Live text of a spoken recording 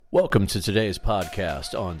Welcome to today's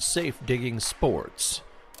podcast on Safe Digging Sports.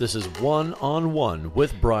 This is One-on-One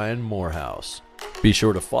with Brian Morehouse. Be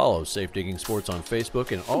sure to follow Safe Digging Sports on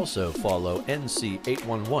Facebook and also follow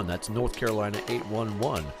NC811. That's North Carolina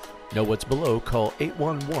 811. Know what's below? Call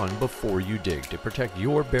 811 before you dig to protect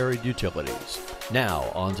your buried utilities.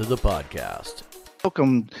 Now, on to the podcast.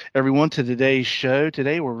 Welcome, everyone, to today's show.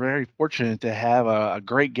 Today, we're very fortunate to have a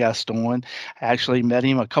great guest on. I actually met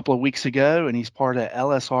him a couple of weeks ago, and he's part of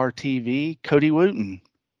LSRTV, Cody Wooten.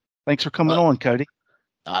 Thanks for coming on, Cody.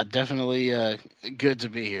 Definitely good to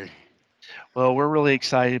be here. Well, we're really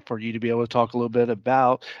excited for you to be able to talk a little bit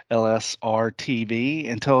about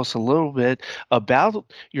LSRTV and tell us a little bit about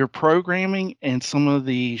your programming and some of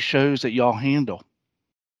the shows that y'all handle.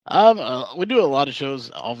 We do a lot of shows,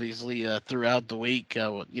 obviously, throughout the week.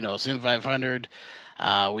 Sim 500.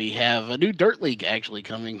 We have a new dirt league actually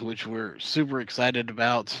coming, which we're super excited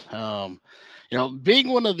about. Being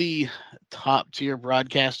one of the top tier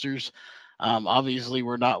broadcasters, obviously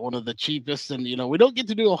we're not one of the cheapest, and we don't get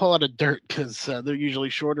to do a whole lot of dirt because they're usually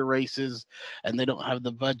shorter races, and they don't have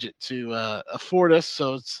the budget to afford us.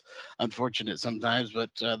 So it's unfortunate sometimes, but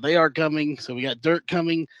they are coming. So we got dirt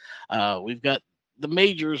coming. We've got the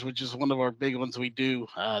majors, which is one of our big ones we do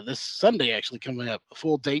this Sunday, actually coming up, a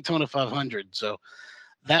full Daytona 500. So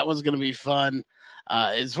that one's going to be fun.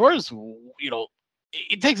 As far as,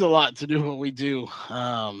 it takes a lot to do what we do.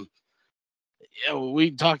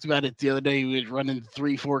 We talked about it the other day. We were running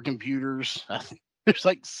 3-4 computers. I think there's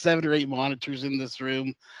like 7 or 8 monitors in this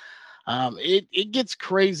room. It gets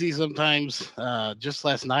crazy sometimes. Just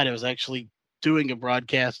last night, I was actually doing a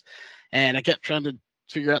broadcast, and I kept trying to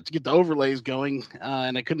figure out to get the overlays going,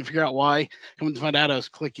 and I couldn't figure out why. Coming to find out, I was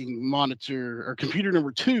clicking monitor or computer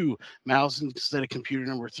number 2 mouse instead of computer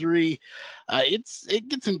number 3. It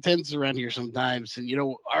gets intense around here sometimes, and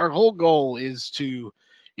our whole goal is to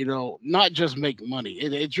not just make money.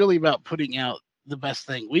 It's really about putting out the best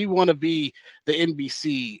thing. We want to be the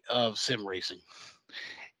NBC of sim racing.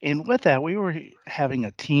 And with that, we were having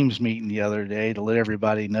a Teams meeting the other day to let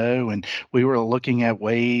everybody know, and we were looking at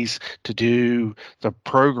ways to do the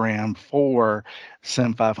program for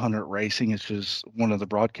Sim 500 Racing, which is one of the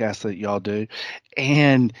broadcasts that y'all do.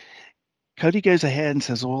 And Cody goes ahead and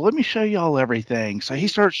says, well, let me show y'all everything. So he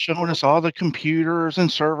starts showing us all the computers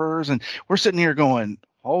and servers, and we're sitting here going,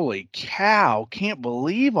 holy cow, can't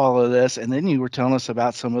believe all of this. And then you were telling us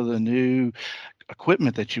about some of the new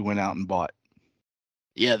equipment that you went out and bought.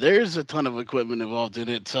 Yeah, there's a ton of equipment involved in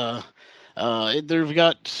it. They've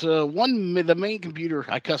got the main computer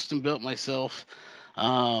I custom built myself.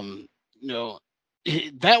 Um,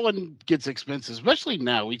 that one gets expensive, especially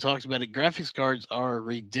now. We talked about it. Graphics cards are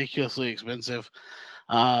ridiculously expensive.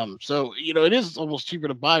 So it is almost cheaper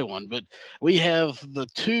to buy one. But we have the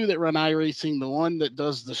 2 that run iRacing, the one that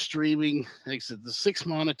does the streaming, like I said, the 6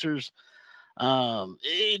 monitors.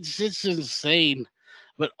 It's insane,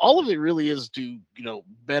 but all of it really is to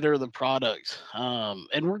better the product.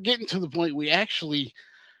 And we're getting to the point we actually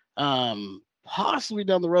possibly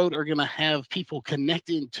down the road are going to have people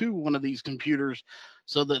connecting to one of these computers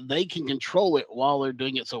so that they can control it while they're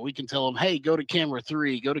doing it. So we can tell them, hey, go to camera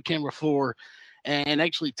 3, go to camera 4, and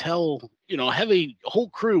actually tell, have a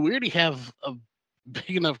whole crew. We already have a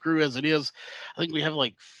big enough crew as it is. I think we have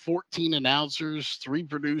like 14 announcers, 3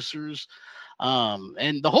 producers.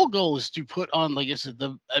 And the whole goal is to put on, like I said,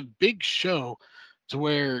 a big show to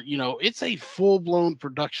where, it's a full blown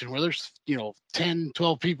production where there's, 10,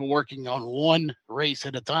 12 people working on one race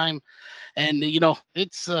at a time. And,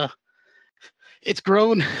 it's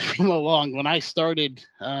grown from along. When I started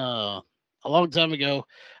a long time ago,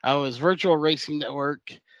 I was Virtual Racing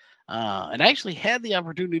Network, and I actually had the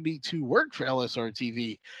opportunity to work for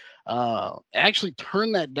LSRTV. I actually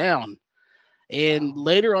turned that down. And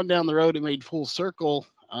later on down the road, it made full circle.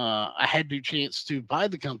 I had the chance to buy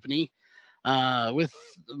the company with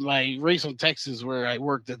my race on Texas, where I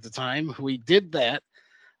worked at the time. We did that.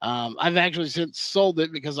 I've actually since sold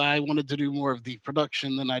it because I wanted to do more of the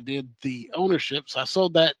production than I did the ownership. So I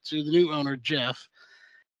sold that to the new owner, Jeff.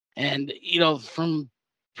 And, from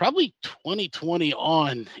probably 2020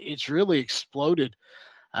 on, it's really exploded.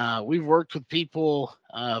 We've worked with people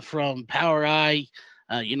from Power Eye,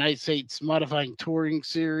 United States Modifying Touring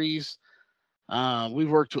Series. We've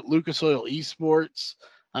worked with Lucas Oil Esports.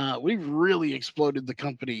 We've really exploded the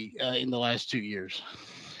company in the last 2 years.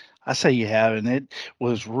 I say you have, and it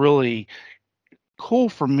was really cool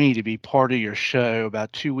for me to be part of your show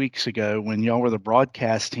about 2 weeks ago when y'all were the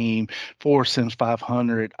broadcast team for Sims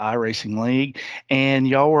 500 iRacing League, and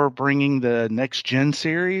y'all were bringing the next gen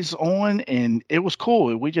series on, and it was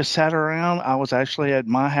cool. We just sat around. I was actually at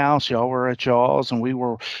my house, y'all were at y'all's, and we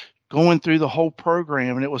were going through the whole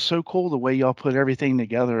program, and it was so cool the way y'all put everything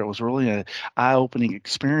together. It was really an eye-opening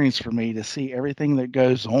experience for me to see everything that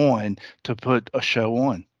goes on to put a show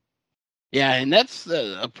on. Yeah, and that's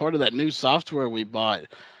a part of that new software we bought,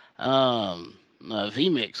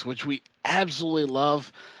 vMix, which we absolutely love.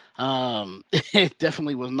 It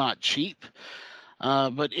definitely was not cheap,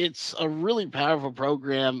 but it's a really powerful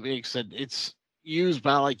program. Like I said, it's used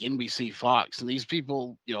by like NBC, Fox, and these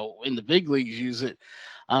people, in the big leagues use it,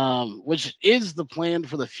 which is the plan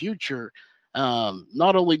for the future.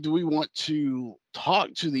 Not only do we want to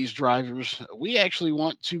talk to these drivers, we actually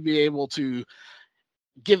want to be able to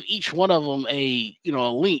give each one of them a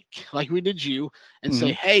link like we did you and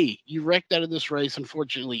say, Mhm. hey, you wrecked out of this race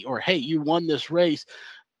unfortunately, or hey, you won this race,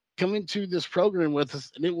 come into this program with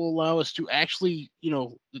us, and it will allow us to actually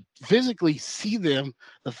physically see them.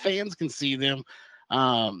 The fans can see them,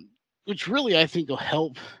 which really I think will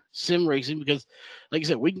help sim racing, because like I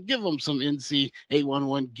said, we can give them some NC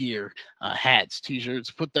 811 gear, hats,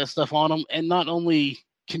 t-shirts, put that stuff on them, and not only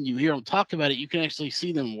can you hear them talk about it, you can actually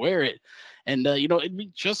see them wear it, and it'd be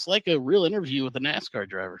just like a real interview with a NASCAR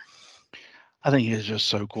driver. I think it's just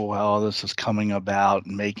so cool how all this is coming about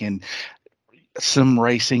and making sim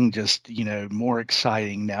racing just, more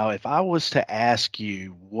exciting. Now, if I was to ask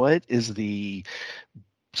you, what is the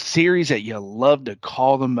series that you love to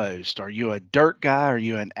call the most? Are you a dirt guy? Are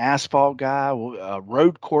you an asphalt guy? A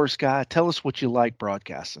road course guy? Tell us what you like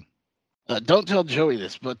broadcasting. Don't tell Joey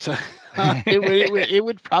this, but it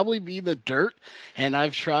would probably be the dirt. And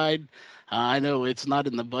I've tried. I know it's not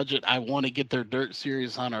in the budget. I want to get their dirt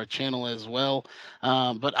series on our channel as well.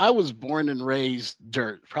 But I was born and raised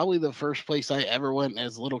dirt. Probably the first place I ever went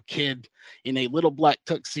as a little kid in a little black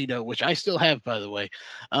tuxedo, which I still have, by the way. It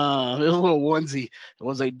was a little onesie. It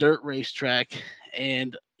was a dirt racetrack,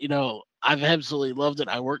 and I've absolutely loved it.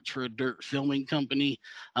 I worked for a dirt filming company,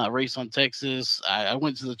 Race on Texas. I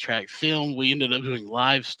went to the track film. We ended up doing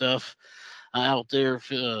live stuff out there,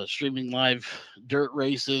 streaming live dirt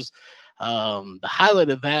races. The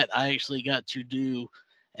highlight of that, I actually got to do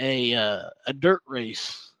a dirt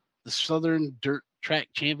race, the Southern Dirt Track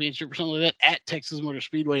Championship or something like that, at Texas Motor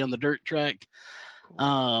Speedway on the dirt track.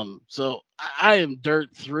 So I am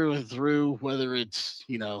dirt through and through, whether it's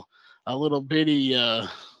a little bitty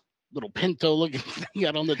little Pinto looking thing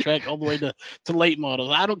out on the track, all the way to late models.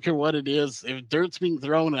 I don't care what it is. If dirt's being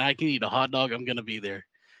thrown and I can eat a hot dog, I'm gonna be there.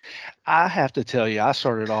 I have to tell you, I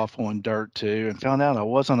started off on dirt too and found out I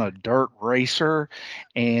wasn't a dirt racer,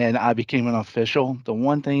 and I became an official. The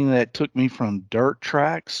one thing that took me from dirt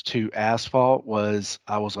tracks to asphalt was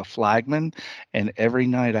I was a flagman, and every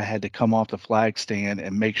night I had to come off the flag stand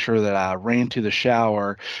and make sure that I ran to the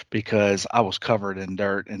shower because I was covered in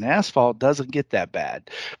dirt. And asphalt doesn't get that bad,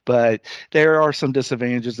 but there are some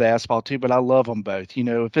disadvantages to asphalt too, but I love them both.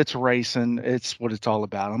 If it's racing, it's what it's all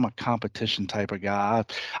about. I'm a competition type of guy.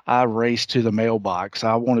 I race to the mailbox.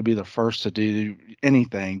 I want to be the first to do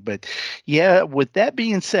anything. But yeah, with that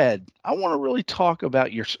being said, I want to really talk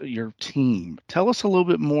about your team. Tell us a little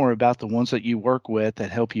bit more about the ones that you work with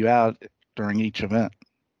that help you out during each event.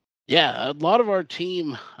 Yeah, a lot of our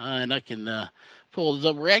team, and I can pull this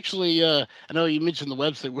up. We're actually, I know you mentioned the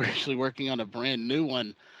website. We're actually working on a brand new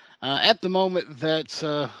one at the moment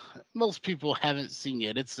that most people haven't seen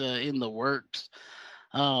yet. It's in the works.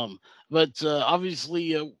 Um, but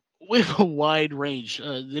obviously, we have a wide range.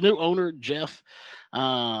 The new owner, Jeff,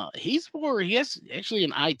 he has actually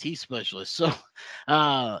an IT specialist. So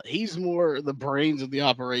he's more the brains of the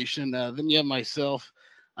operation. Then you have myself.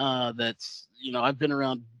 I've been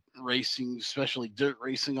around racing, especially dirt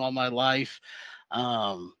racing, all my life.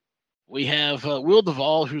 Um, we have Will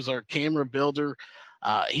Duvall, who's our camera builder.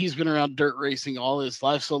 He's been around dirt racing all his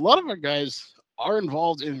life. So a lot of our guys are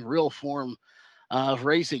involved in real form of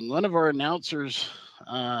racing. One of our announcers,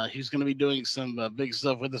 who's going to be doing some big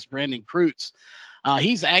stuff with us, Brandon Kreutz,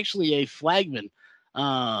 he's actually a flagman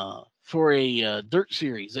for a dirt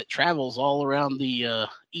series that travels all around the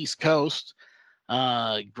East Coast.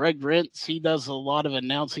 Greg Rentz, he does a lot of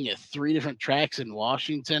announcing at 3 different tracks in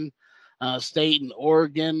Washington State and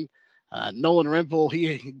Oregon. Nolan Rimple,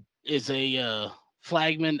 he is a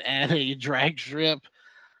flagman at a drag strip.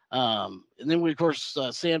 And then we, of course,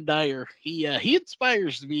 Sam Dyer. He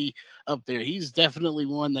inspires to be up there. He's definitely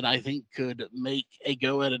one that I think could make a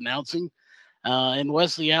go at announcing. And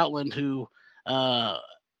Wesley Outland, who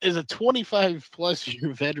is a 25 plus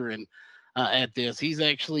year veteran. at this. He's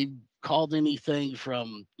actually called anything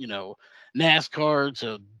from NASCAR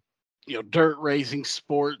to dirt racing,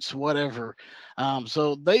 sports, whatever.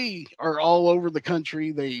 So they are all over the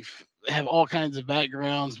country. They have all kinds of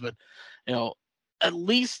backgrounds, but you know, at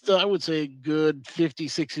least I would say a good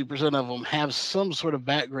 50-60% of them have some sort of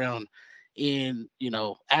background in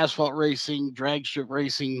asphalt racing, drag strip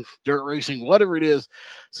racing, dirt racing, whatever it is.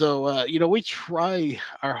 So we try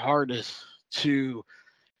our hardest to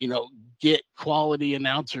you know get quality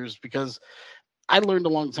announcers, because I learned a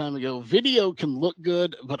long time ago, video can look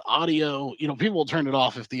good, but audio, people will turn it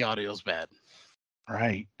off if the audio's bad.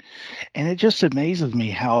 Right. And it just amazes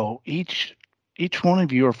me how each one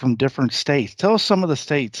of you are from different states. Tell us some of the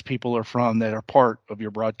states people are from that are part of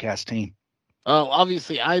your broadcast team.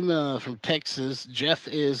 Obviously, I'm from Texas. Jeff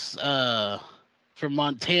is from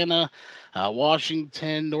Montana,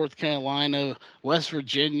 Washington, North Carolina, West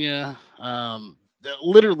Virginia.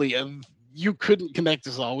 Literally, you couldn't connect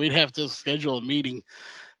us all. We'd have to schedule a meeting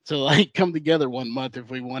to like come together one month if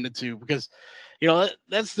we wanted to, because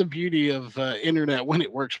that's the beauty of internet when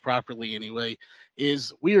it works properly anyway,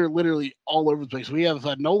 is we are literally all over the place. We have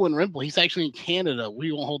Nolan Rimple. He's actually in Canada.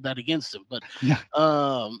 We won't hold that against him, but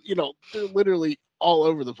they're literally all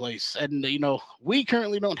over the place. And we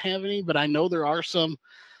currently don't have any, but I know there are some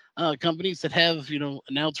companies that have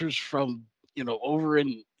announcers from over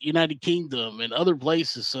in United Kingdom and other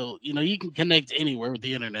places. So you can connect anywhere with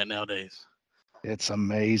the internet nowadays. It's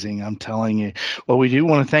amazing, I'm telling you. Well, we do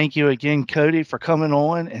want to thank you again, Cody, for coming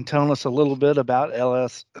on and telling us a little bit about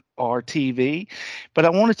LSRTV. But I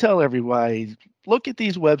want to tell everybody, look at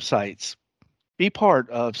these websites. Be part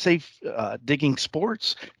of Safe Digging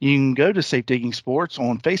Sports. You can go to Safe Digging Sports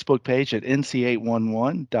on Facebook page at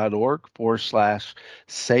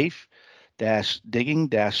nc811.org/safe digging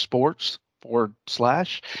sports and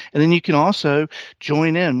then you can also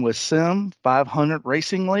join in with Sim 500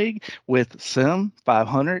 Racing League with Sim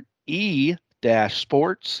 500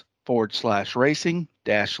 sports/racing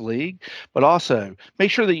league. But also make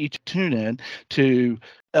sure that you tune in to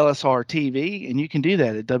LSR TV, and you can do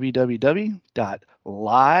that at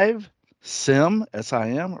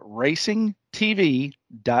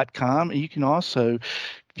www.livesimracingtv.com. And you can also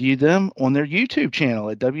view them on their YouTube channel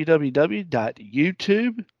at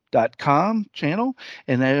www.youtube.com channel,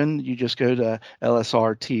 and then you just go to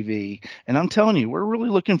LSR TV. And I'm telling you, we're really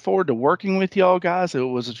looking forward to working with y'all guys. It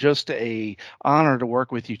was just a honor to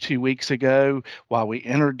work with you 2 weeks ago while we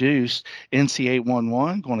introduced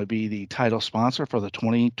NC811, going to be the title sponsor for the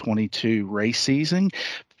 2022 race season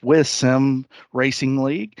with Sim Racing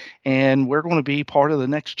League, and we're going to be part of the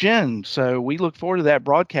next gen. So we look forward to that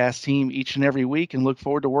broadcast team each and every week and look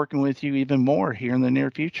forward to working with you even more here in the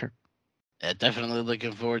near future. Definitely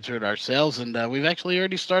looking forward to it ourselves, and we've actually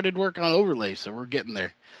already started work on overlay, so we're getting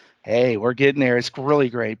there. Hey, we're getting there. It's really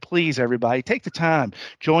great. Please, everybody, take the time,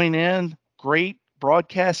 join in. Great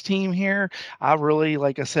broadcast team here. I really,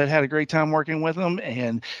 like I said, had a great time working with them,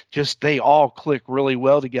 and just they all click really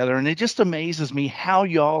well together. And it just amazes me how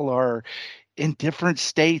y'all are in different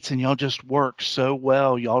states and y'all just work so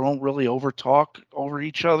well. Y'all don't really over talk over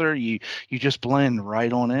each other. You just blend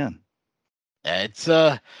right on in. It's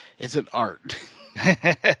an art.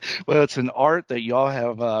 Well, it's an art that y'all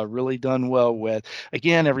have really done well with.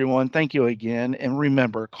 Again, everyone, thank you again. And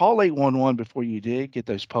remember, call 811 before you dig. Get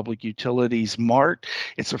those public utilities marked.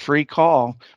 It's a free call,